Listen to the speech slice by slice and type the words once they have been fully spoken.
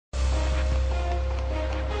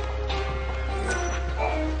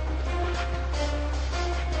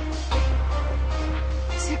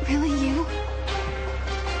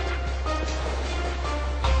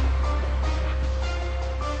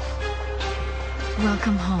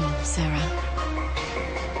Welcome home, Sarah.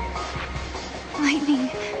 Lightning,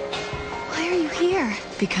 why are you here?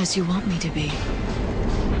 Because you want me to be.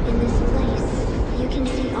 In this place, you can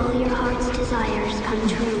see all your heart's desires come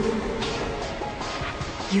true.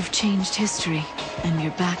 You've changed history, and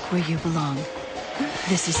you're back where you belong.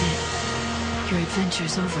 This is it. Your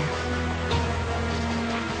adventure's over.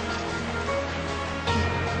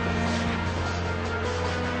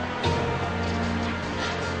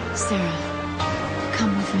 Sarah,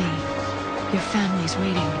 come with me. Your family's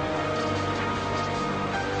waiting.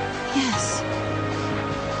 Yes.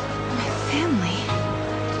 My family.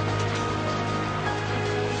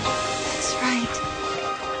 That's right.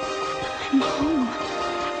 I'm home.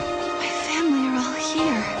 My family are all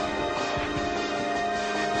here.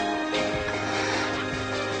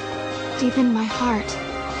 Deep in my heart,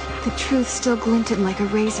 the truth still glinted like a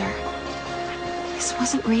razor. This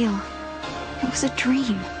wasn't real. It was a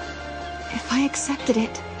dream. If I accepted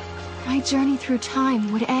it, my journey through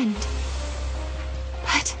time would end.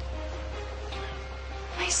 But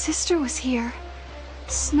my sister was here.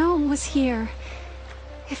 Snow was here.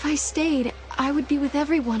 If I stayed, I would be with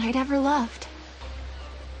everyone I'd ever loved.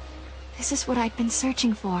 This is what I'd been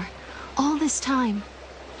searching for all this time.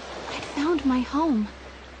 I'd found my home.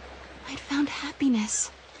 I'd found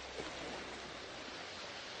happiness.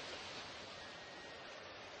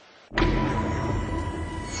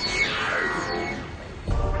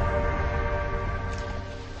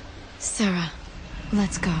 Sarah,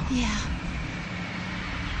 let's go. Yeah.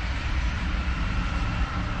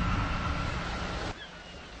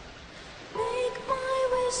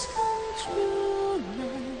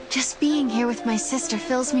 Just being here with my sister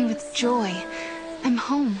fills me with joy. I'm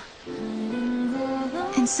home.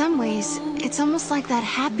 In some ways, it's almost like that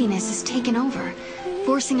happiness has taken over,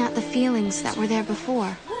 forcing out the feelings that were there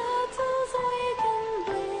before.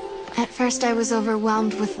 At first I was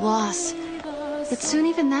overwhelmed with loss, but soon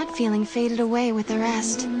even that feeling faded away with the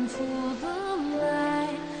rest.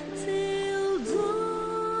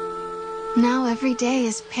 Now every day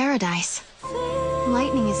is paradise.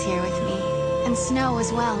 Lightning is here with me, and Snow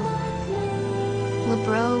as well.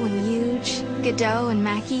 Lebro and Huge, Godot and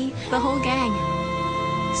Mackie, the whole gang.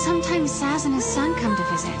 Sometimes Saz and his son come to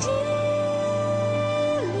visit.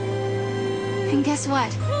 And guess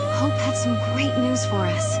what? Hope had some great news for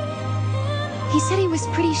us. He said he was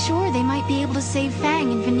pretty sure they might be able to save Fang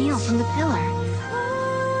and Vanille from the pillar.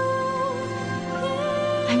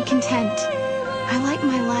 I'm content. I like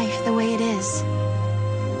my life the way it is.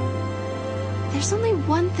 There's only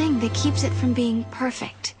one thing that keeps it from being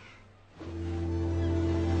perfect.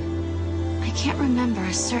 I can't remember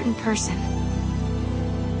a certain person.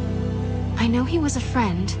 I know he was a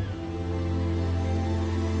friend.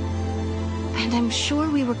 And I'm sure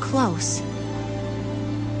we were close.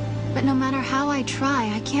 But no matter how I try,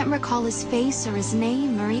 I can't recall his face or his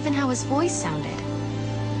name or even how his voice sounded.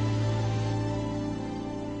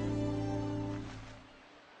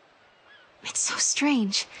 It's so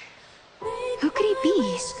strange. Who could he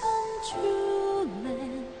be?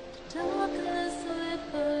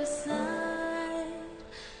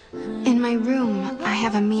 In my room, I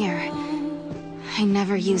have a mirror. I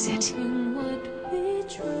never use it.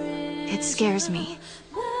 It scares me.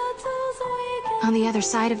 On the other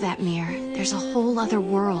side of that mirror, there's a whole other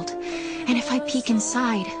world. And if I peek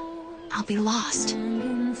inside, I'll be lost.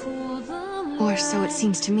 Or so it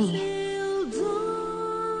seems to me.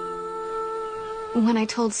 When I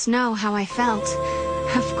told Snow how I felt,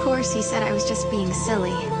 of course he said I was just being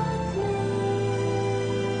silly.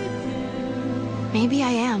 Maybe I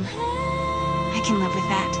am. I can live with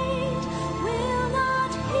that.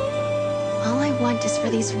 All I want is for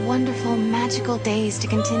these wonderful, magical days to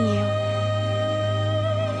continue.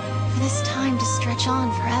 For this time to stretch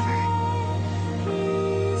on forever.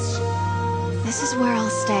 This is where I'll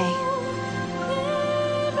stay.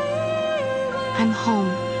 I'm home,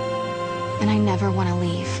 and I never want to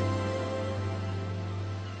leave.